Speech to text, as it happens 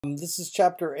This is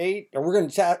chapter 8. We're going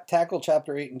to tackle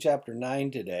chapter 8 and chapter 9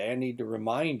 today. I need to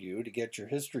remind you to get your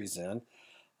histories in.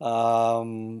 I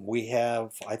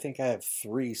think I have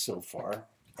 3 so far.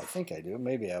 I think I do.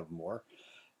 Maybe I have more.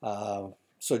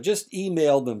 So just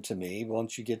email them to me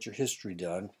once you get your history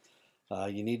done.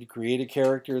 You need to create a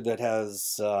character that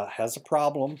has a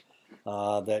problem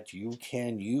that you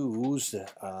can use.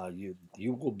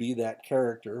 You will be that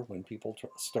character when people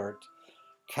start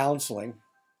counseling.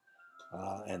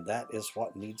 And that is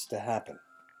what needs to happen.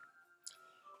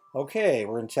 Okay,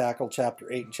 we're going to tackle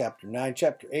chapter 8 and chapter 9.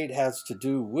 Chapter 8 has to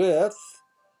do with,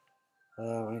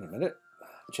 wait a minute.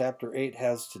 Chapter 8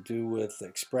 has to do with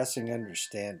expressing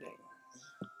understanding.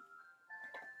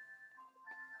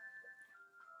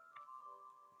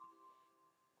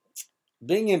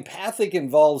 Being empathic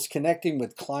involves connecting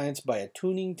with clients by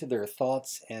attuning to their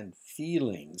thoughts and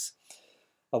feelings.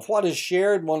 Of what is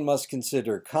shared, one must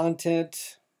consider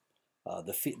content,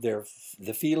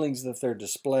 the feelings that they're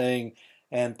displaying,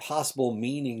 and possible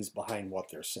meanings behind what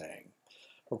they're saying.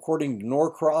 According to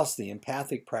Norcross, the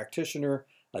empathic practitioner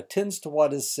attends to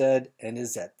what is said and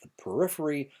is at the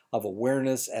periphery of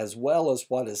awareness as well as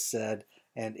what is said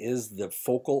and is the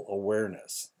focal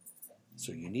awareness.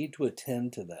 So you need to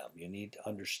attend to them. You need to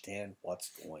understand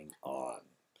what's going on.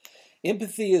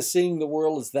 Empathy is seeing the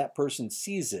world as that person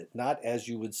sees it, not as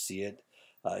you would see it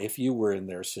if you were in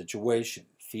their situation.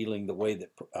 Feeling the way that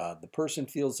the person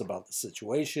feels about the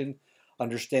situation,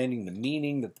 understanding the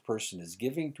meaning that the person is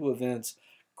giving to events,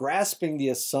 grasping the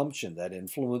assumption that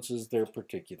influences their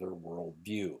particular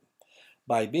worldview.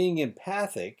 By being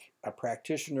empathic, a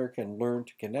practitioner can learn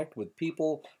to connect with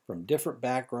people from different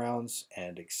backgrounds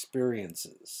and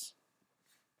experiences.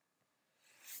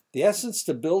 The essence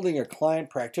to building a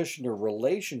client-practitioner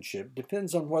relationship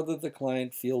depends on whether the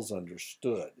client feels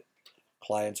understood.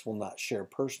 Clients will not share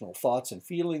personal thoughts and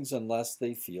feelings unless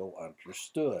they feel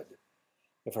understood.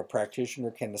 If a practitioner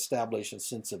can establish a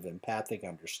sense of empathic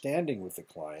understanding with the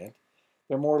client,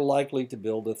 they're more likely to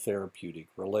build a therapeutic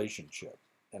relationship.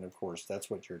 And of course, that's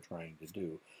what you're trying to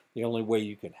do. The only way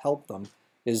you can help them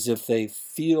is if they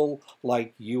feel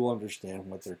like you understand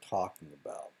what they're talking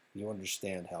about. You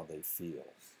understand how they feel.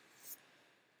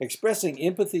 Expressing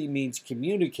empathy means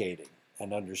communicating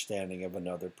an understanding of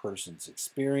another person's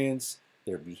experience,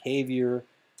 their behavior,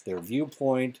 their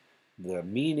viewpoint, the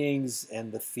meanings,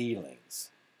 and the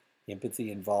feelings.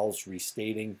 Empathy involves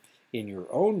restating in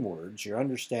your own words your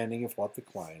understanding of what the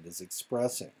client is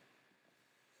expressing.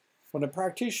 When a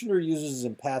practitioner uses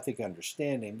empathic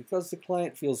understanding, because the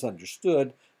client feels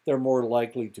understood, they're more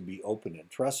likely to be open and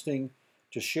trusting,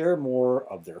 to share more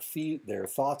of their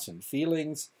thoughts and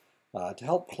feelings, to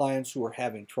help clients who are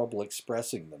having trouble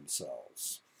expressing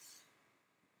themselves.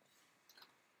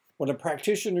 When a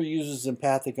practitioner uses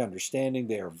empathic understanding,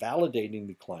 they are validating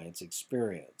the client's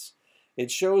experience.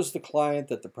 It shows the client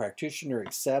that the practitioner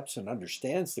accepts and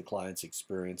understands the client's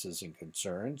experiences and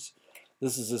concerns.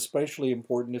 This is especially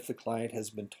important if the client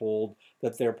has been told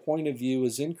that their point of view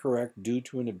is incorrect due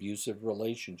to an abusive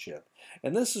relationship.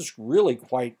 And this is really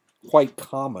quite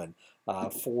common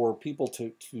for people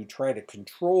to try to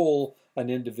control an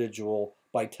individual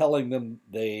by telling them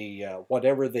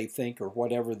whatever they think or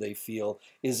whatever they feel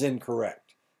is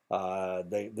incorrect,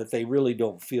 that they really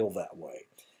don't feel that way.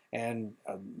 And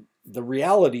the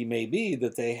reality may be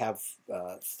that they have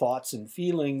thoughts and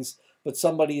feelings, but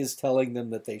somebody is telling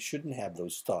them that they shouldn't have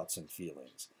those thoughts and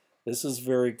feelings. This is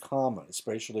very common,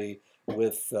 especially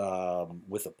with a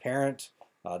parent.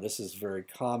 This is very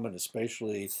common,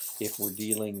 especially if we're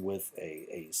dealing with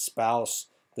a spouse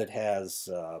that has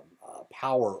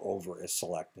power over a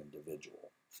select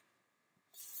individual.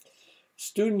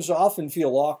 Students often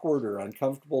feel awkward or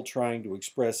uncomfortable trying to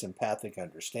express empathic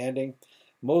understanding.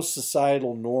 Most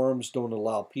societal norms don't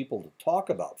allow people to talk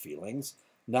about feelings.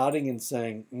 Nodding and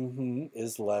saying, mm-hmm,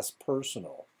 is less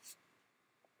personal.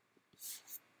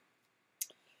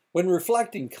 When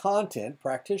reflecting content,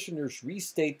 practitioners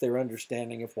restate their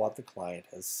understanding of what the client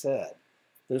has said.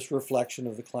 This reflection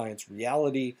of the client's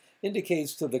reality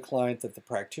indicates to the client that the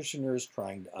practitioner is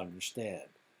trying to understand.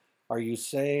 Are you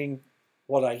saying,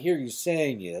 what I hear you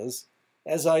saying is,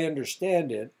 as I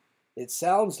understand it, it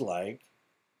sounds like,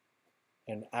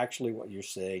 and actually what you're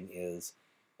saying is,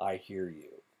 I hear you.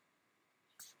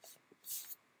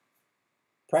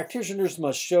 Practitioners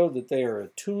must show that they are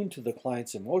attuned to the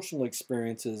client's emotional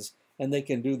experiences, and they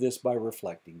can do this by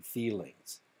reflecting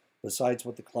feelings. Besides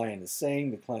what the client is saying,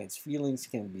 the client's feelings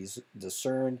can be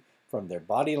discerned from their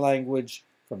body language,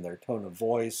 from their tone of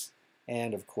voice,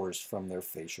 and of course from their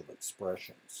facial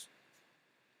expressions.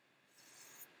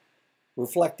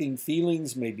 Reflecting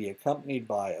feelings may be accompanied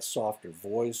by a softer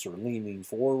voice or leaning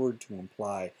forward to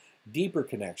imply deeper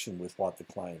connection with what the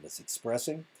client is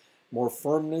expressing. More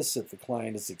firmness if the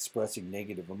client is expressing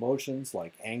negative emotions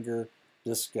like anger,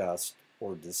 disgust,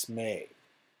 or dismay.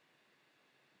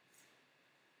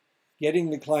 Getting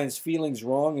the client's feelings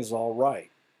wrong is all right.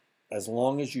 As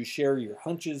long as you share your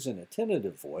hunches in a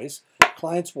tentative voice,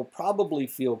 clients will probably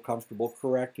feel comfortable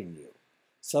correcting you.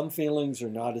 Some feelings are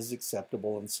not as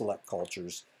acceptable in select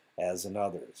cultures as in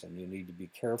others, and you need to be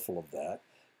careful of that.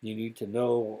 You need to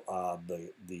know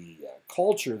the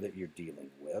culture that you're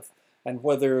dealing with, and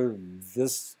whether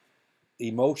this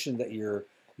emotion that you're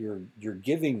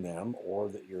giving them or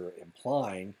that you're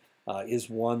implying is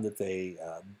one that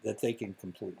they can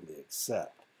completely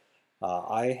accept.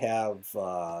 I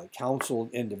have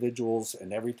counseled individuals,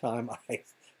 and every time I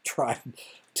tried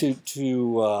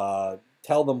to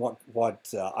tell them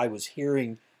what I was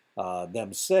hearing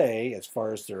them say as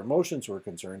far as their emotions were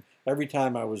concerned, every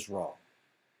time I was wrong.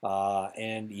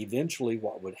 And eventually,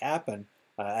 what would happen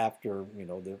after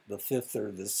the fifth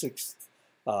or the sixth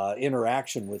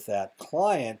interaction with that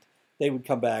client, they would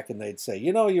come back and they'd say,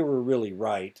 you were really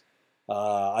right.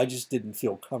 I just didn't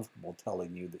feel comfortable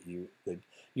telling you that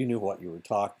you knew what you were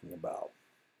talking about.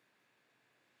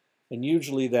 And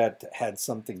usually that had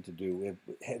something to do,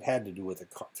 it had to do with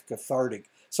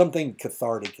something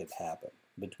cathartic had happened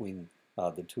between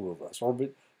the two of us,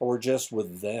 or just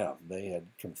with them. They had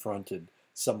confronted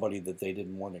somebody that they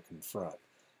didn't want to confront.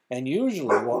 And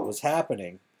usually what was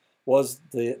happening was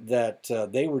that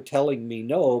they were telling me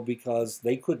no because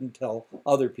they couldn't tell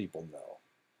other people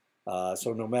no.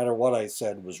 So no matter what I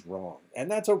said was wrong.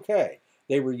 And that's okay.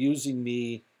 They were using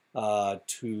me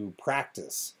to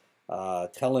practice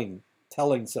telling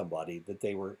somebody that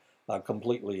they were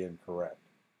completely incorrect.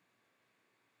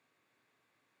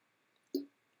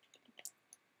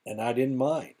 And I didn't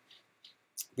mind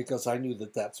because I knew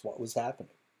that that's what was happening.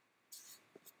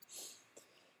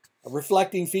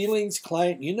 Reflecting feelings,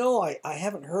 client, I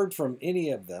haven't heard from any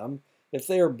of them. If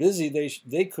they are busy,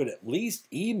 they could at least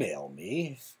email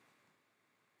me.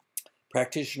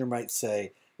 Practitioner might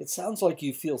say, it sounds like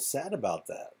you feel sad about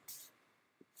that.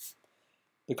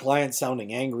 The client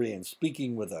sounding angry and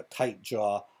speaking with a tight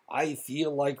jaw, I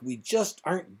feel like we just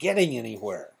aren't getting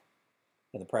anywhere.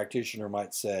 And the practitioner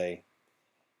might say,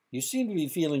 you seem to be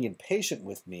feeling impatient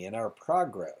with me and our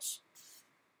progress.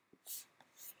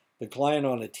 The client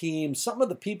on a team, some of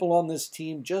the people on this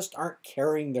team just aren't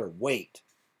carrying their weight.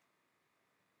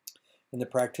 And the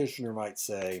practitioner might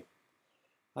say,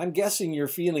 I'm guessing you're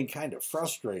feeling kind of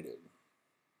frustrated.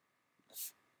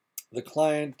 The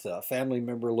client, a family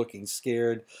member looking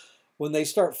scared, when they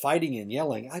start fighting and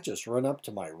yelling, I just run up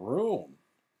to my room.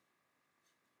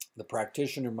 The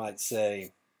practitioner might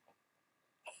say,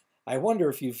 I wonder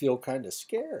if you feel kind of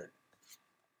scared.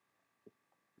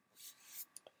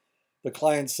 The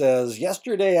client says,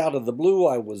 yesterday out of the blue,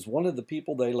 I was one of the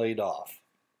people they laid off.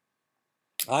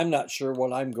 I'm not sure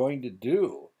what I'm going to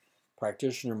do.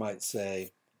 Practitioner might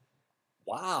say,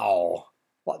 wow,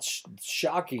 what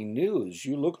shocking news.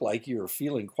 You look like you're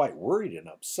feeling quite worried and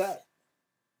upset.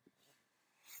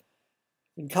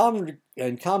 In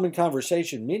common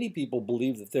conversation, many people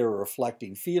believe that they're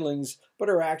reflecting feelings, but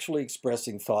are actually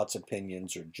expressing thoughts,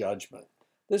 opinions, or judgment.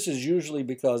 This is usually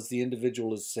because the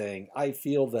individual is saying, I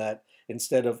feel that,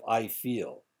 instead of I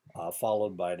feel,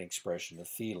 followed by an expression of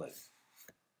feeling.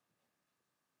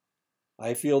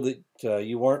 I feel that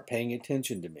you aren't paying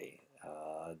attention to me.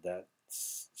 That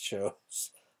shows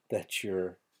that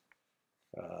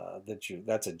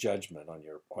that's a judgment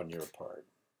on your part.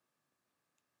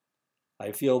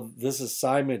 I feel this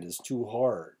assignment is too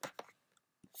hard.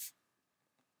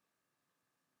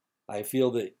 I feel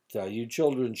that you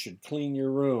children should clean your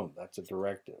room. That's a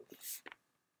directive.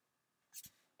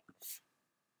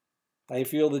 I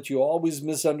feel that you always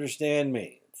misunderstand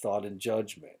me. Thought and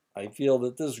judgment. I feel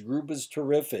that this group is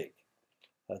terrific.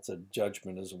 That's a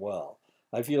judgment as well.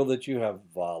 I feel that you have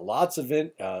lots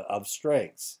of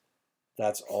strengths.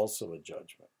 That's also a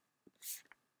judgment.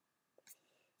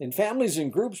 In families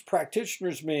and groups,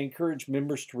 practitioners may encourage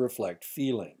members to reflect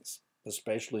feelings,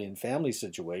 especially in family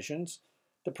situations.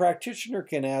 The practitioner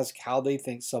can ask how they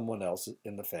think someone else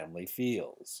in the family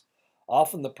feels.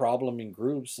 Often the problem in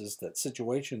groups is that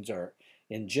situations are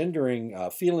engendering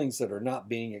feelings that are not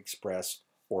being expressed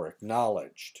or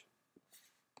acknowledged.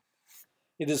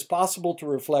 It is possible to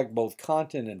reflect both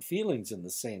content and feelings in the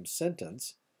same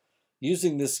sentence.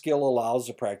 Using this skill allows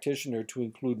a practitioner to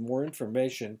include more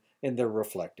information in their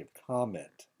reflective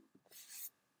comment.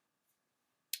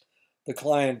 The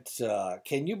client,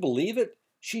 can you believe it?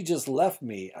 She just left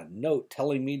me a note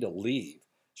telling me to leave.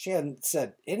 She hadn't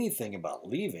said anything about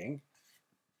leaving.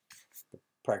 The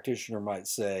practitioner might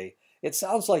say, "It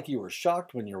sounds like you were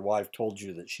shocked when your wife told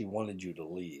you that she wanted you to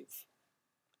leave."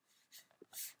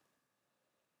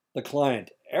 The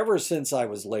client, "Ever since I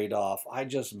was laid off, I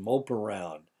just mope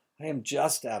around. I am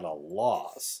just at a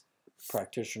loss." The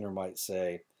practitioner might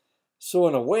say, "So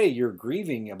in a way, you're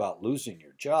grieving about losing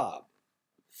your job."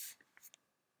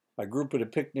 A group at a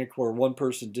picnic where one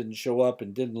person didn't show up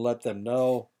and didn't let them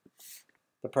know.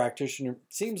 The practitioner,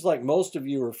 "Seems like most of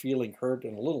you are feeling hurt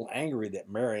and a little angry that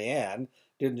Mary Ann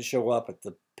didn't show up at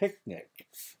the picnic."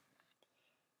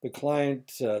 The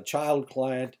client, child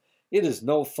client, "It is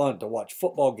no fun to watch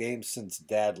football games since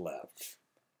Dad left."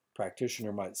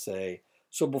 Practitioner might say,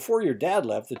 "So before your dad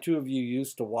left, the two of you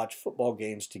used to watch football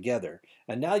games together,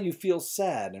 and now you feel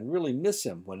sad and really miss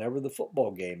him whenever the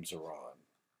football games are on."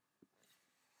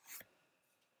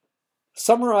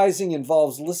 Summarizing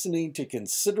involves listening to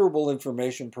considerable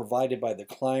information provided by the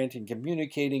client and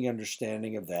communicating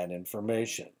understanding of that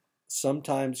information.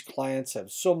 Sometimes clients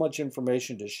have so much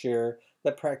information to share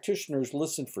that practitioners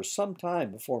listen for some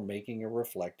time before making a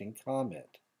reflecting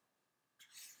comment.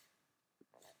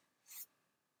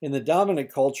 In the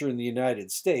dominant culture in the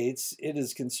United States, it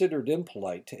is considered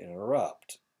impolite to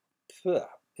interrupt.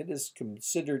 It is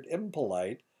considered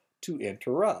impolite to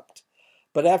interrupt.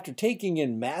 But after taking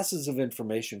in masses of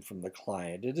information from the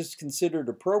client, it is considered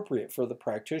appropriate for the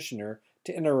practitioner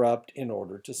to interrupt in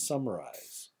order to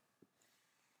summarize.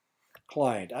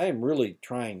 Client, "I am really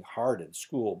trying hard in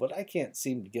school, but I can't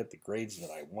seem to get the grades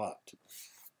that I want."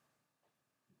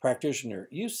 Practitioner,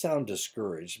 "You sound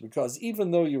discouraged because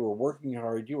even though you were working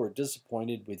hard, you are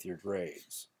disappointed with your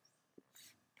grades."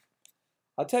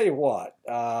 I'll tell you what,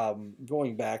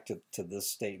 going back to this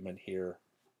statement here,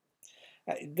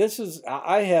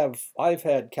 I've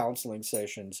had counseling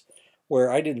sessions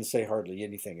where I didn't say hardly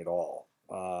anything at all.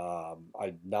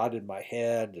 I nodded my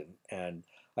head and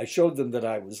I showed them that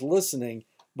I was listening,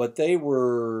 but they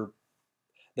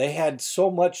had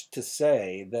so much to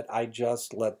say that I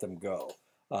just let them go.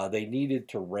 They needed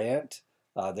to rant.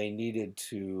 They needed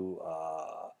to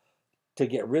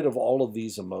get rid of all of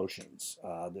these emotions,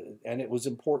 and it was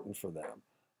important for them.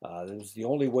 It was the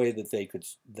only way that they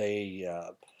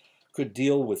could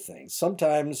deal with things.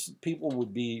 Sometimes people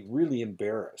would be really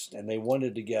embarrassed and they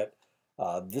wanted to get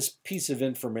this piece of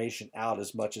information out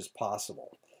as much as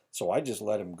possible. So I just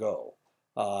let them go.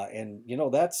 And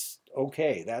that's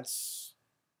okay.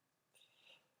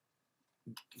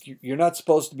 You're not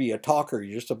supposed to be a talker.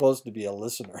 You're supposed to be a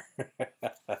listener.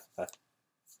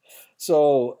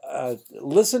 So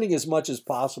listening as much as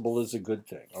possible is a good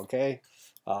thing, okay?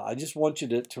 I just want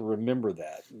you to remember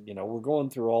that. We're going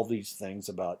through all these things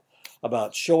about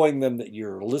showing them that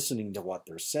you're listening to what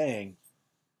they're saying.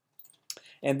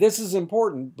 And this is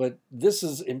important, but this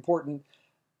is important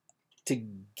to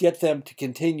get them to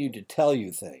continue to tell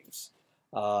you things.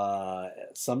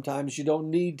 Sometimes you don't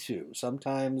need to.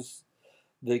 Sometimes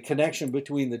the connection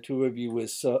between the two of you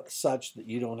is such that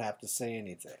you don't have to say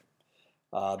anything.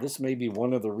 This may be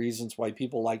one of the reasons why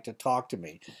people like to talk to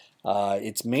me.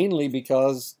 It's mainly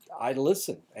because I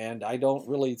listen and I don't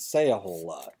really say a whole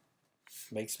lot.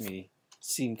 Makes me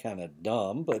seem kind of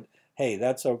dumb, but hey,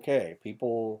 that's okay.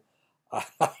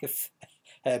 I've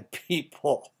had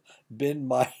people bend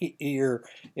my ear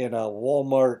in a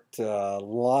Walmart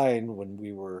line when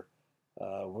we were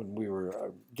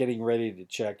getting ready to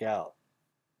check out,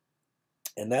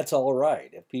 and that's all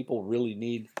right. If people really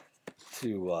need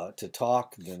to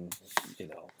talk, then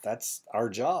that's our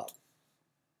job.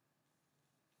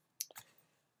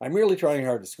 I'm really trying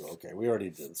hard to school. Okay, we already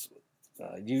did this.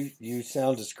 You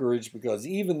sound discouraged because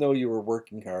even though you were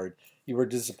working hard, you were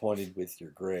disappointed with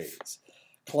your grades.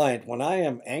 Client, when I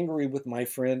am angry with my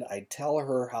friend, I tell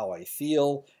her how I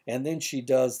feel, and then she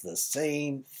does the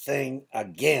same thing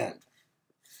again.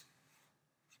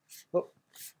 Oh,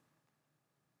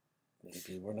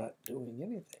 maybe we're not doing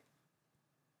anything.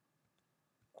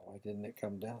 Why didn't it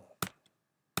come down?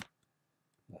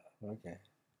 Okay.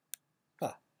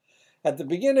 At the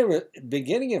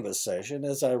beginning of a session,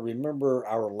 as I remember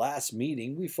our last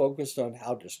meeting, we focused on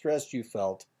how distressed you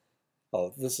felt.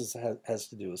 Oh, this has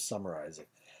to do with summarizing.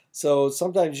 So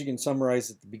sometimes you can summarize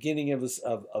at the beginning of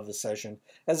a session.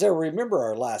 As I remember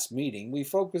our last meeting, we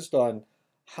focused on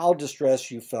how distressed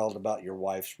you felt about your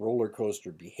wife's roller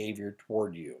coaster behavior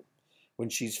toward you. When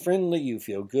she's friendly, you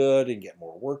feel good and get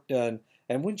more work done.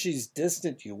 And when she's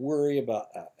distant, you worry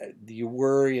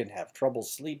and have trouble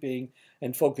sleeping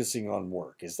and focusing on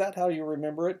work. Is that how you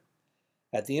remember it?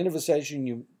 At the end of a session,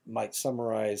 you might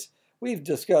summarize, we've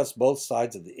discussed both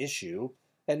sides of the issue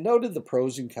and noted the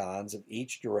pros and cons of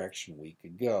each direction we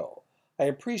could go. I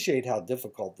appreciate how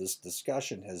difficult this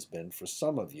discussion has been for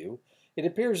some of you. It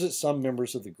appears that some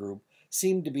members of the group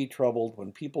seem to be troubled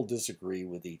when people disagree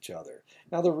with each other.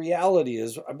 Now, the reality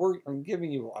is,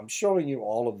 I'm showing you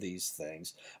all of these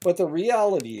things, but the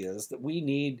reality is that we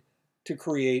need to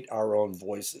create our own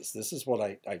voices. This is what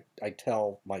I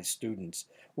tell my students.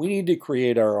 We need to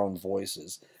create our own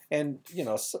voices. And,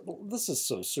 this is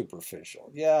so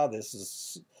superficial. Yeah, this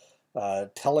is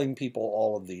telling people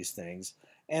all of these things.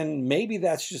 And maybe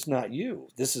that's just not you.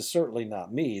 This is certainly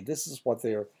not me. This is what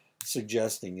they're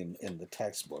suggesting in the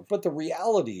textbook. But the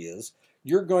reality is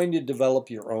you're going to develop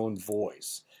your own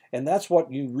voice. And that's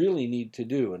what you really need to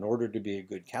do in order to be a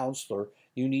good counselor.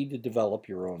 You need to develop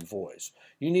your own voice.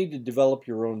 You need to develop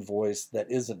your own voice that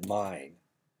isn't mine.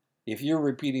 If you're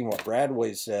repeating what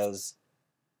Bradway says,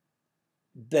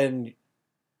 then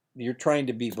you're trying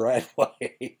to be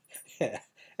Bradway.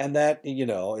 And that,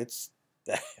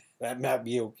 that might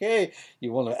be okay.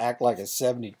 You want to act like a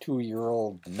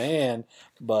 72-year-old man,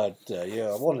 but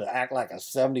I want to act like a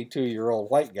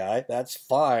 72-year-old white guy. That's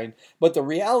fine. But the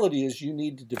reality is you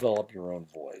need to develop your own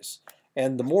voice.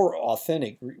 And the more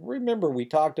authentic, remember we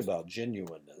talked about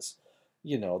genuineness.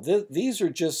 These are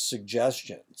just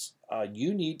suggestions.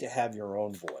 You need to have your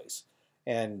own voice.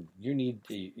 And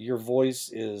your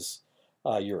voice is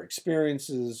your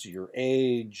experiences, your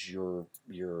age, your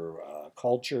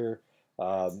culture,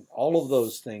 all of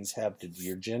those things have to do,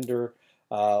 your gender,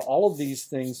 all of these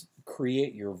things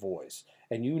create your voice,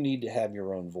 and you need to have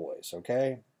your own voice,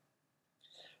 okay?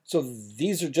 So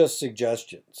these are just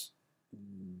suggestions.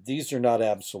 These are not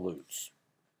absolutes.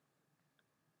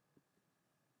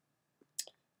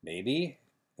 Maybe?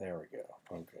 There we go.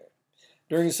 Okay.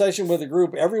 During a session with a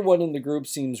group, everyone in the group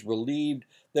seems relieved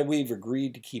that we've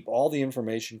agreed to keep all the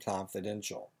information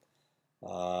confidential.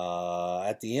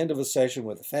 At the end of a session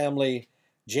with the family,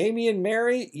 Jamie and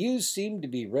Mary, you seem to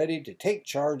be ready to take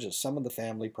charge of some of the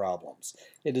family problems.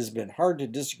 It has been hard to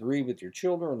disagree with your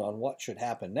children on what should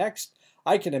happen next.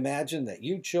 I can imagine that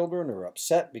you children are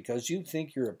upset because you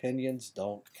think your opinions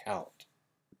don't count.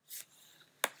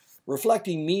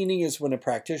 Reflecting meaning is when a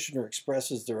practitioner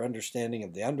expresses their understanding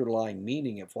of the underlying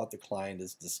meaning of what the client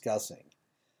is discussing.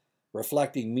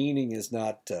 Reflecting meaning is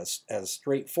not as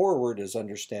straightforward as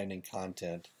understanding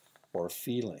content or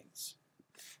feelings.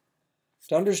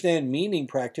 To understand meaning,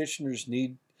 practitioners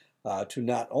need to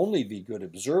not only be good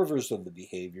observers of the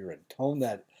behavior and tone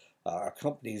that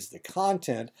accompanies the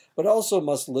content, but also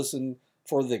must listen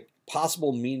for the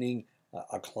possible meaning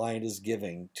a client is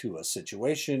giving to a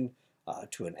situation,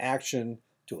 to an action,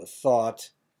 to a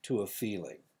thought, to a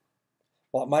feeling.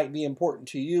 What might be important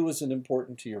to you isn't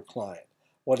important to your client.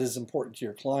 What is important to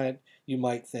your client, you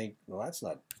might think, well,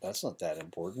 that's not that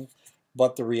important.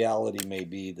 But the reality may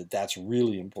be that that's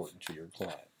really important to your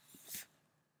client.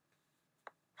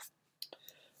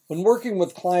 When working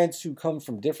with clients who come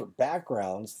from different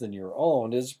backgrounds than your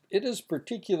own, it is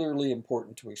particularly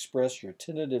important to express your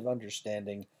tentative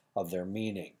understanding of their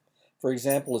meaning. For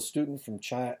example, a student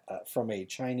from a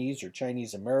Chinese or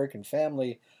Chinese American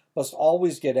family must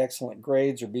always get excellent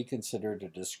grades or be considered a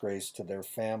disgrace to their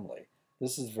family.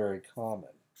 This is very common.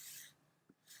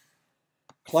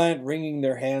 Client wringing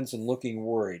their hands and looking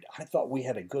worried. I thought we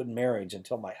had a good marriage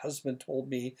until my husband told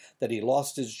me that he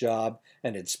lost his job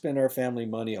and had spent our family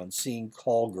money on seeing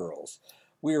call girls.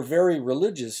 We are very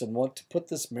religious and want to put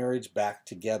this marriage back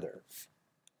together.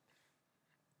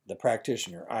 The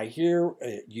practitioner. I hear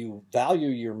you value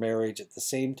your marriage, at the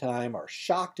same time are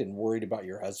shocked and worried about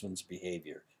your husband's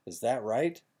behavior. Is that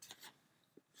right?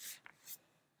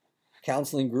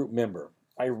 Counseling group member.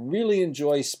 I really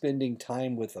enjoy spending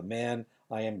time with a man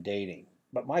I am dating,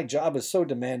 but my job is so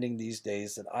demanding these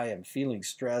days that I am feeling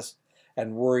stressed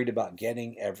and worried about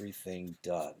getting everything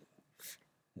done.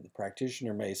 And the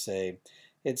practitioner may say,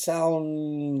 it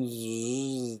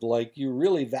sounds like you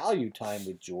really value time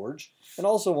with George and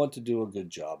also want to do a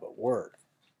good job at work.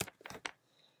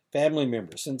 Family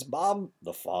member. Since Bob,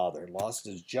 the father, lost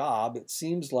his job, it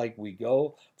seems like we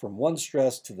go from one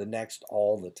stress to the next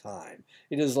all the time.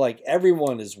 It is like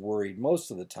everyone is worried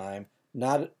most of the time,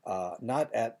 not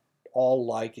at all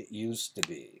like it used to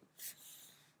be.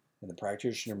 And the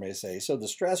practitioner may say, so the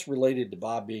stress related to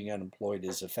Bob being unemployed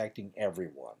is affecting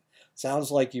everyone.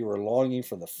 Sounds like you are longing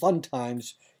for the fun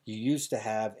times you used to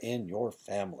have in your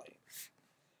family.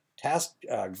 Task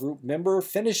group member,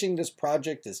 finishing this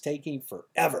project is taking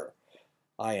forever.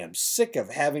 I am sick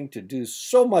of having to do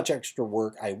so much extra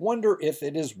work. I wonder if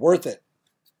it is worth it.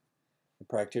 The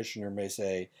practitioner may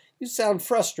say, you sound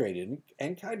frustrated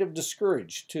and kind of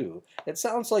discouraged too. It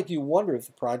sounds like you wonder if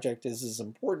the project is as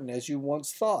important as you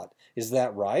once thought. Is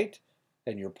that right?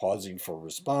 And you're pausing for a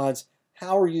response.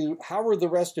 How are the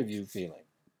rest of you feeling?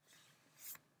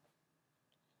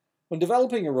 When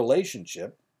developing a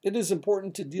relationship, it is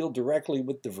important to deal directly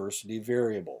with diversity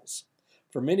variables.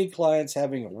 For many clients,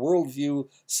 having a worldview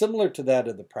similar to that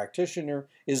of the practitioner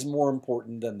is more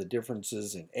important than the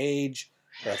differences in age,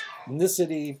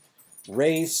 ethnicity,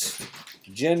 race,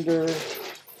 gender,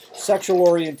 sexual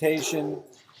orientation,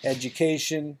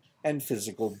 education, and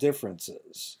physical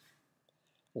differences.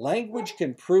 Language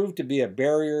can prove to be a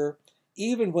barrier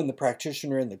even when the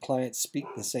practitioner and the client speak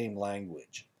the same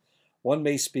language. One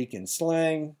may speak in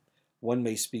slang, one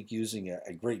may speak using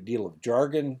a great deal of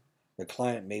jargon. The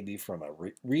client may be from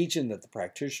a region that the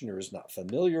practitioner is not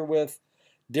familiar with.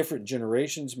 Different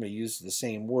generations may use the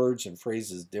same words and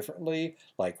phrases differently,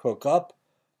 like hook up.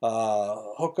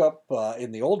 Hook up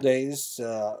in the old days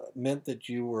meant that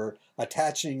you were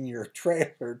attaching your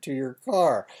trailer to your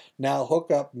car. Now hook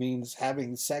up means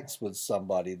having sex with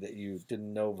somebody that you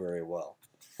didn't know very well.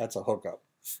 That's a hookup.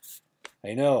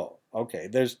 I know. Okay,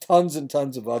 there's tons and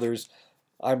tons of others.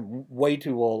 I'm way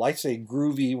too old. I say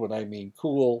groovy when I mean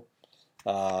cool,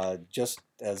 just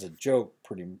as a joke,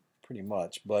 pretty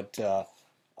much. But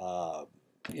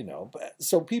you know,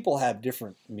 so people have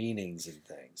different meanings and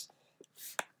things.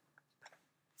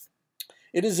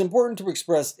 It is important to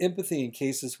express empathy in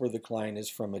cases where the client is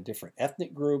from a different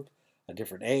ethnic group, a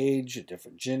different age, a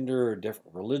different gender, a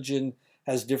different religion,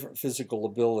 has different physical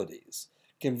abilities.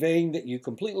 Conveying that you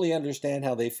completely understand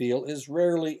how they feel is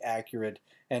rarely accurate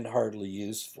and hardly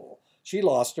useful. She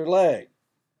lost her leg.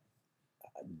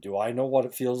 Do I know what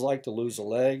it feels like to lose a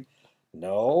leg?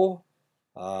 No.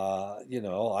 You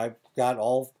know, I've got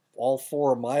all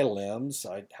four of my limbs.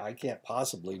 I can't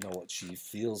possibly know what she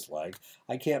feels like.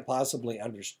 I can't possibly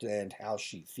understand how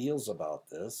she feels about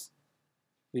this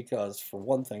because, for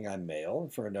one thing, I'm male,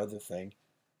 and for another thing,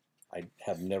 I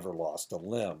have never lost a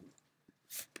limb.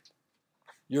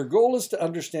 Your goal is to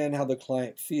understand how the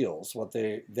client feels, what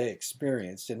they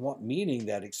experienced, and what meaning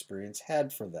that experience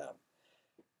had for them.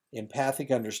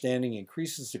 Empathic understanding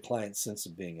increases the client's sense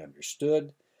of being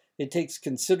understood. It takes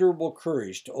considerable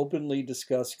courage to openly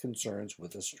discuss concerns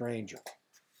with a stranger.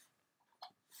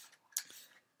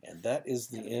 And that is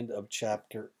the end of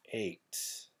chapter 8.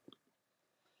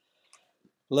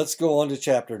 Let's go on to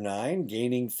chapter 9,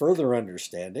 Gaining Further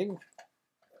Understanding.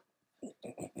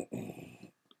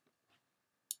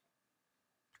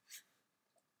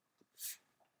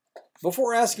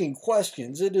 Before asking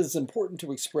questions, it is important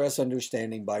to express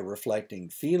understanding by reflecting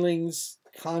feelings,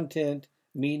 content,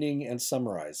 meaning, and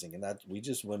summarizing. And that we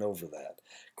just went over that.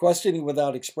 Questioning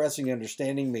without expressing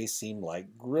understanding may seem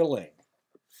like grilling.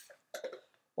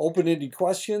 Open-ended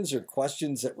questions are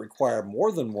questions that require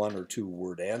more than one or two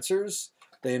word answers.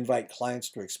 They invite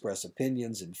clients to express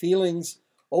opinions and feelings.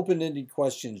 Open-ended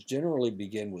questions generally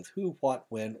begin with who, what,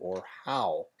 when, or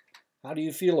how. How do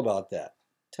you feel about that?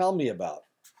 Tell me about it.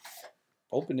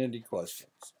 Open-ended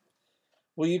questions.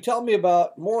 Will you tell me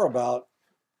more about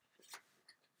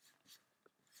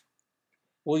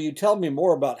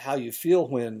how you feel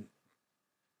when?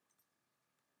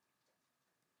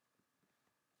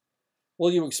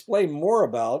 Will you explain more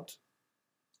about?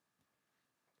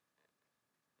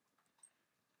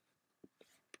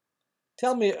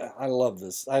 Tell me, I love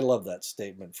this. I love that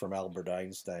statement from Albert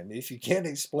Einstein. If you can't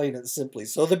explain it simply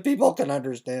so that people can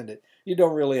understand it, you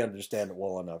don't really understand it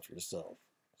well enough yourself.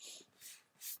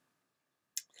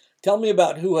 Tell me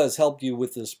about who has helped you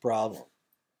with this problem.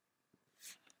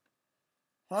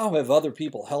 How have other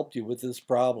people helped you with this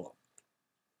problem?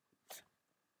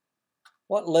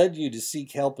 What led you to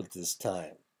seek help at this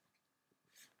time?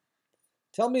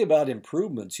 Tell me about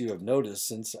improvements you have noticed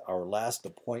since our last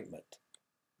appointment.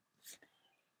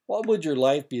 What would your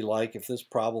life be like if this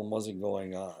problem wasn't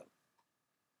going on?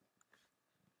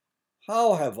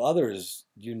 How have others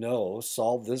you know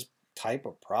solved this type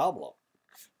of problem?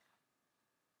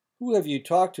 Who have you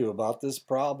talked to about this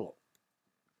problem?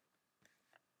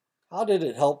 How did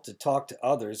it help to talk to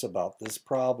others about this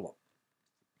problem?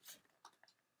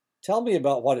 Tell me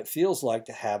about what it feels like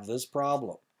to have this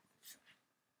problem.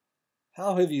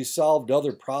 How have you solved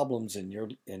other problems in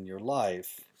your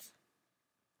life?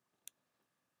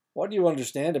 What do you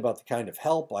understand about the kind of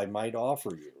help I might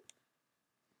offer you?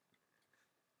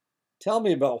 Tell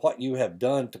me about what you have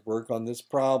done to work on this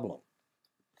problem.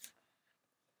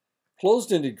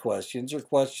 Closed-ended questions are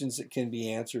questions that can be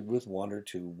answered with one or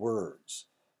two words.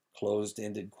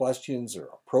 Closed-ended questions are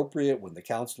appropriate when the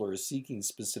counselor is seeking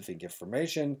specific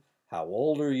information. How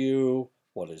old are you?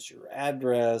 What is your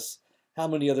address? How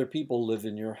many other people live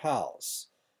in your house?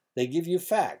 They give you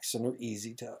facts and are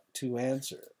easy to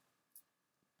answer.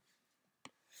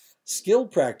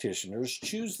 Skilled practitioners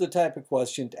choose the type of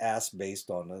question to ask based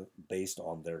on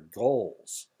their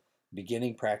goals.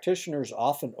 Beginning practitioners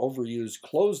often overuse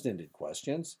closed-ended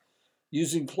questions.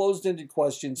 Using closed-ended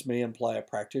questions may imply a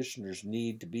practitioner's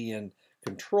need to be in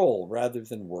control rather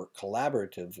than work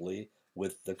collaboratively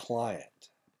with the client.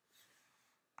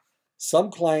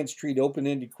 Some clients treat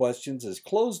open-ended questions as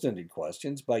closed-ended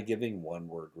questions by giving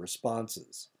one-word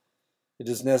responses. It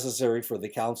is necessary for the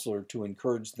counselor to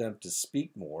encourage them to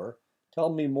speak more.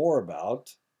 Tell me more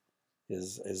about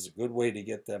is a good way to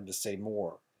get them to say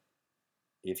more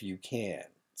if you can.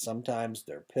 Sometimes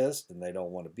they're pissed and they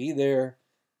don't want to be there,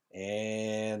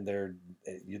 and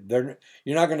you're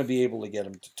not going to be able to get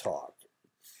them to talk.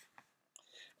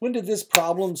 When did this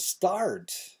problem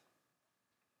start?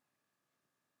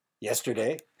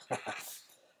 Yesterday.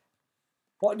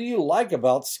 What do you like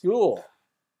about school?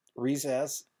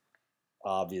 Recess,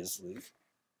 obviously.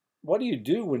 What do you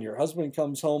do when your husband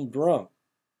comes home drunk?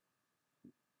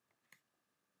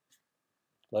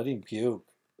 Let him puke.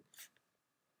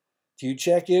 Do you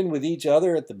check in with each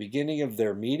other at the beginning of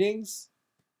their meetings?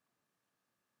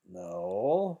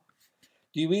 No.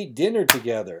 Do you eat dinner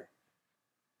together?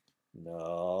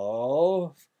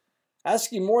 No.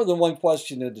 Asking more than one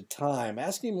question at a time.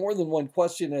 Asking more than one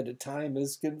question at a time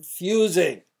is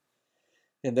confusing.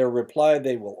 In their reply,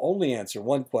 they will only answer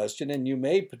one question, and you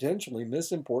may potentially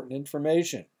miss important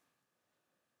information.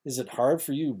 Is it hard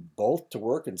for you both to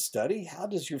work and study? How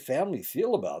does your family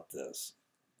feel about this?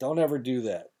 Don't ever do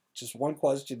that. Just one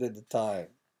question at a time.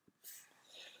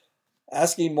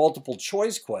 Asking multiple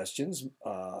choice questions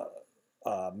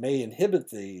may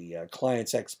inhibit the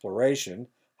client's exploration.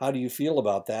 How do you feel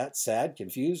about that? Sad,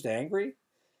 confused, angry?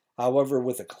 However,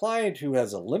 with a client who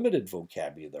has a limited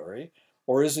vocabulary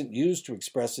or isn't used to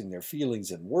expressing their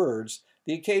feelings in words,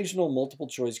 the occasional multiple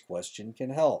choice question can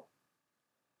help.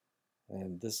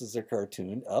 And this is a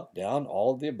cartoon, up, down,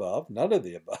 all of the above, none of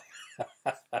the above.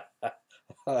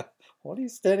 What are you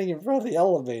standing in front of the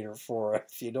elevator for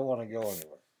if you don't want to go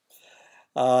anywhere?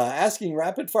 Asking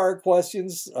rapid-fire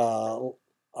questions.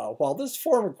 While this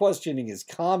form of questioning is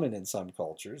common in some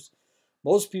cultures,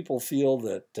 most people feel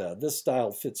that this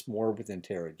style fits more with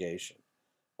interrogation,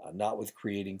 not with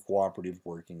creating cooperative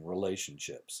working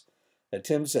relationships.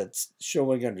 Attempts at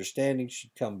showing understanding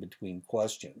should come between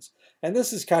questions. And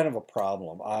this is kind of a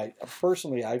problem. I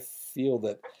feel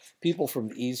that people from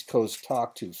the East Coast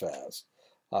talk too fast.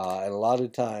 And a lot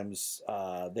of times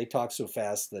they talk so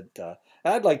fast that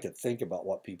I'd like to think about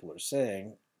what people are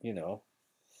saying, you know.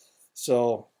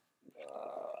 So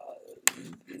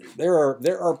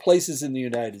there are places in the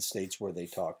United States where they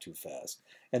talk too fast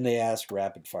and they ask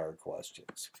rapid fire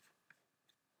questions.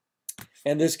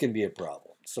 And this can be a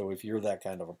problem. So if you're that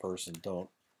kind of a person, don't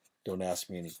ask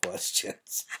me any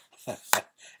questions.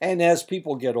 And as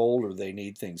people get older, they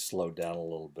need things slowed down a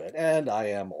little bit. And I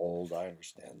am old, I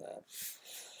understand that.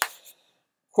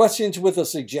 Questions with a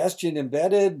suggestion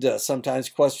embedded. Sometimes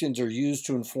questions are used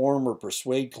to inform or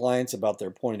persuade clients about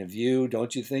their point of view.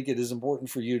 Don't you think it is important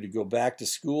for you to go back to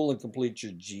school and complete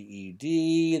your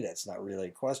GED? That's not really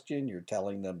a question. You're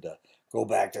telling them to go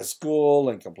back to school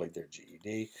and complete their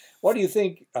GED. What do you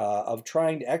think of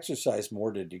trying to exercise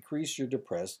more to decrease your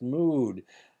depressed mood?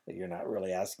 You're not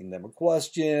really asking them a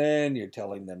question. You're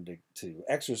telling them to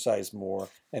exercise more,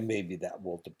 and maybe that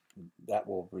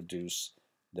will reduce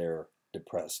their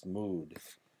depressed mood.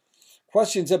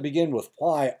 Questions that begin with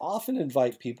why often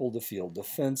invite people to feel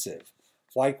defensive.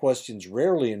 Why questions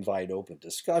rarely invite open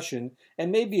discussion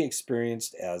and may be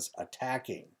experienced as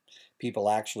attacking. People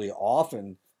actually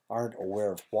often aren't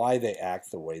aware of why they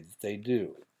act the way that they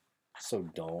do. So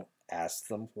don't ask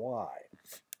them why.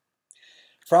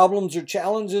 Problems or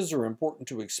challenges are important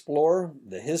to explore.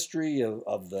 The history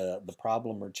of the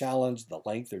problem or challenge, the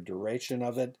length or duration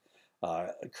of it,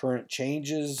 current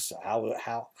changes, how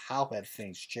have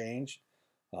things changed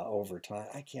over time.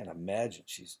 I can't imagine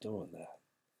she's doing that.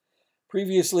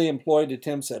 Previously employed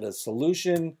attempts at a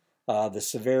solution, the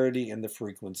severity and the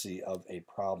frequency of a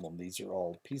problem. These are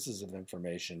all pieces of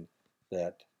information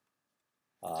that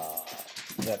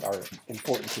are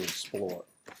important to explore.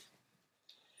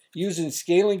 Using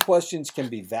scaling questions can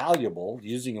be valuable.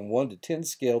 Using a 1 to 10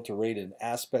 scale to rate an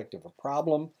aspect of a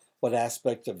problem. What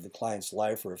aspects of the client's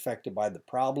life are affected by the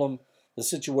problem? The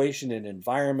situation and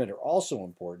environment are also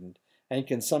important and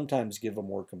can sometimes give a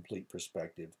more complete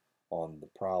perspective on the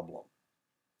problem.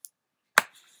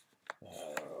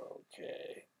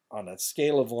 Okay. On a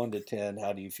scale of 1 to 10,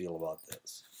 how do you feel about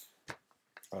this?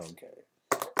 Okay.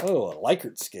 Oh, a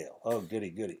Likert scale. Oh, goody,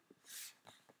 goody.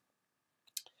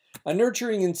 A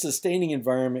nurturing and sustaining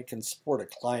environment can support a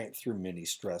client through many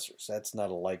stressors. That's not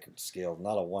a Likert scale,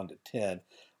 not a 1 to 10.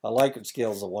 A Likert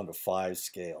scale is a 1 to 5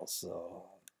 scale. So,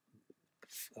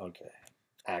 okay,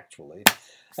 actually.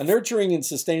 A nurturing and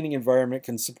sustaining environment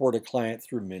can support a client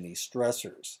through many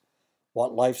stressors.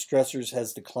 What life stressors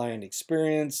has the client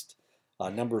experienced? A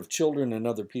number of children and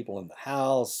other people in the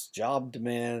house, job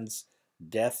demands,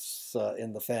 deaths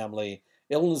in the family,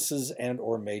 illnesses and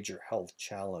or major health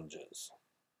challenges.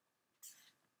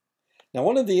 Now,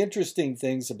 one of the interesting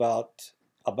things about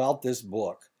this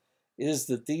book is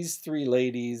that these three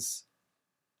ladies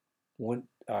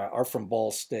are from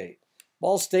Ball State.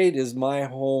 Ball State is my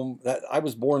home. I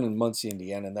was born in Muncie,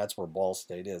 Indiana, and that's where Ball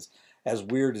State is. As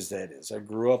weird as that is, I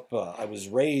grew up. I was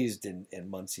raised in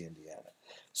Muncie, Indiana.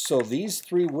 So these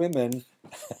three women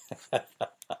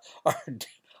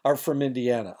are from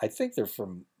Indiana. I think they're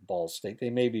from Ball State. They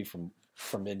may be from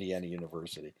Indiana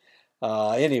University.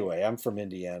 Anyway, I'm from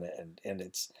Indiana, and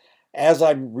it's as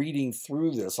I'm reading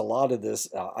through this, a lot of this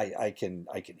I can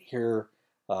hear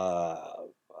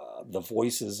the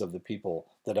voices of the people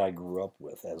that I grew up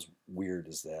with, as weird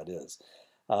as that is.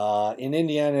 In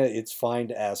Indiana, it's fine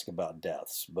to ask about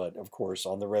deaths, but of course,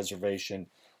 on the reservation,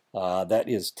 that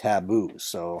is taboo.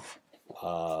 So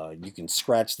you can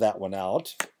scratch that one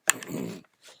out.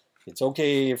 It's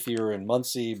okay if you're in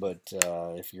Muncie, but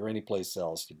if you're anyplace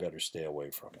else, you better stay away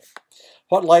from it.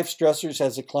 What life stressors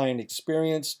has a client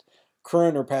experienced?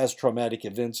 Current or past traumatic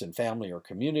events in family or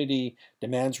community,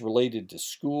 demands related to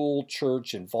school,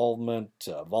 church involvement,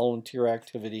 volunteer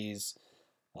activities.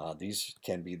 These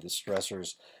can be the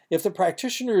stressors. If the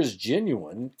practitioner is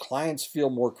genuine, clients feel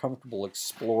more comfortable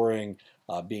exploring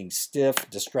being stiff,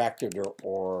 distracted,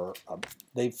 or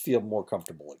they feel more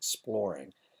comfortable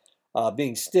exploring.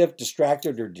 Being stiff,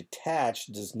 distracted, or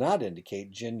detached does not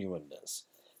indicate genuineness.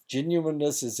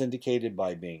 Genuineness is indicated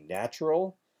by being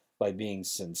natural, by being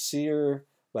sincere,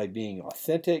 by being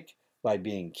authentic, by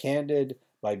being candid,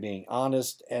 by being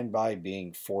honest, and by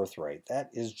being forthright. That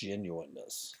is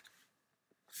genuineness.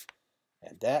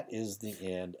 And that is the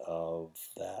end of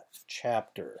that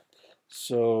chapter.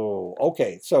 So,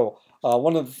 okay, so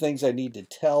one of the things I need to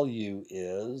tell you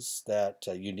is that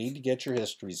you need to get your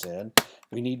histories in.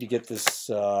 We need to get this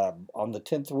on the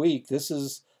 10th week. This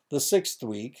is the 6th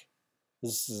week.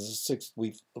 This is a 6th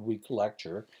week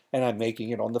lecture, and I'm making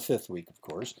it on the 5th week, of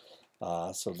course,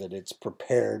 so that it's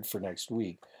prepared for next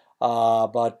week.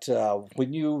 But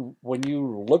when you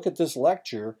look at this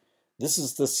lecture, this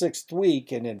is the 6th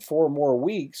week, and in 4 more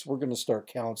weeks, we're going to start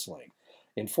counseling.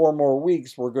 In 4 more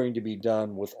weeks, we're going to be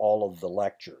done with all of the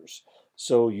lectures.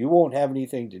 So you won't have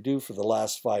anything to do for the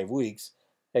last 5 weeks,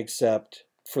 except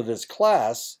for this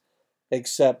class,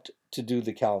 except to do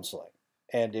the counseling.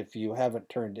 And if you haven't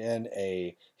turned in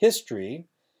a history,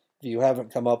 if you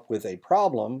haven't come up with a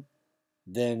problem,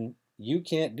 then you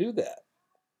can't do that.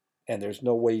 And there's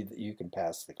no way that you can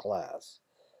pass the class.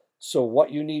 So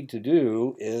what you need to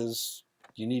do is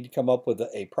you need to come up with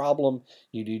a problem.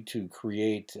 You need to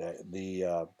create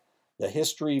the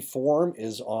history form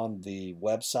is on the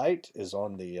website, is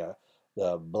on the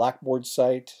Blackboard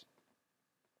site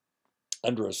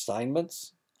under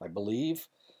assignments, I believe.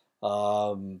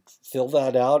 Fill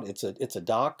that out. It's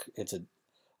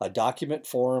a document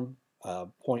form.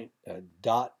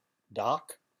 Docx.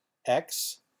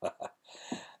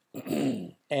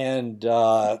 And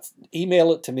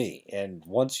email it to me. And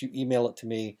once you email it to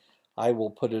me, I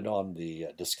will put it on the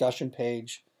discussion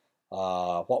page.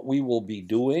 What we will be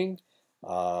doing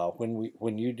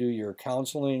when you do your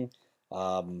counseling.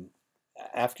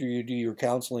 After you do your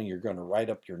counseling, you're going to write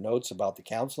up your notes about the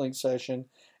counseling session,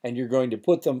 and you're going to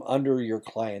put them under your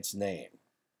client's name.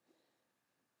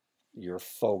 Your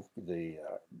the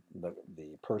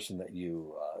person that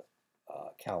you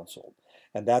counseled,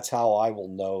 and that's how I will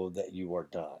know that you are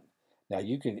done. Now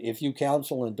you can, if you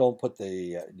counsel and don't put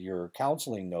your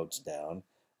counseling notes down,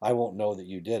 I won't know that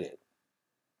you did it.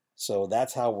 So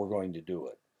that's how we're going to do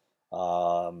it.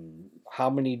 How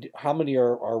many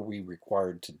are we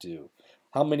required to do?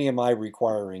 How many am I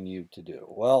requiring you to do?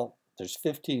 Well, there's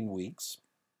 15 weeks.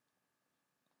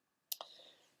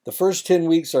 The first 10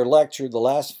 weeks are lecture, the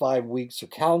last 5 weeks are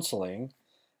counseling,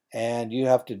 and you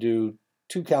have to do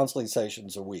 2 counseling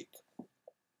sessions a week.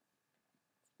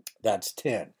 That's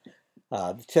 10.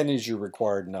 10 is your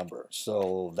required number.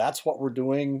 So that's what we're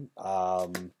doing.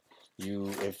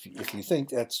 If you think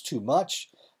that's too much,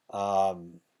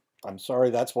 I'm sorry.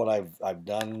 That's what I've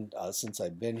done since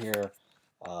I've been here,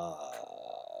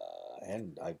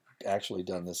 and I've actually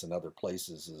done this in other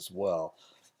places as well.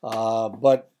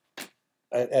 But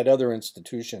at other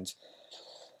institutions.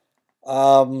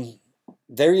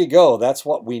 there you go. That's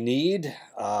what we need.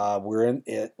 We're in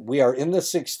it. We are in the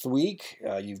 6th week.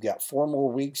 You've got 4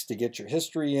 more weeks to get your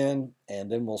history in,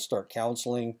 and then we'll start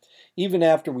counseling. Even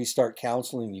after we start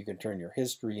counseling, you can turn your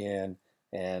history in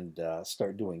and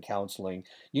start doing counseling.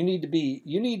 You need to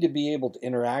be able to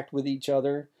interact with each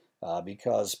other.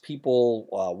 Because people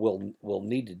will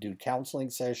need to do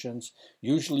counseling sessions.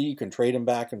 Usually, you can trade them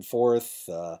back and forth.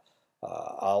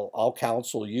 I'll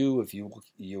counsel you if you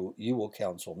will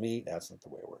counsel me. That's not the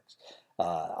way it works.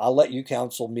 I'll let you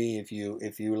counsel me if you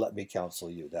let me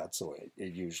counsel you. That's the way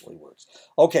it usually works.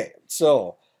 Okay,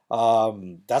 so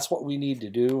that's what we need to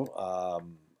do.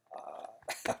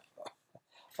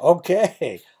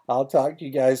 Okay, I'll talk to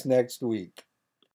you guys next week.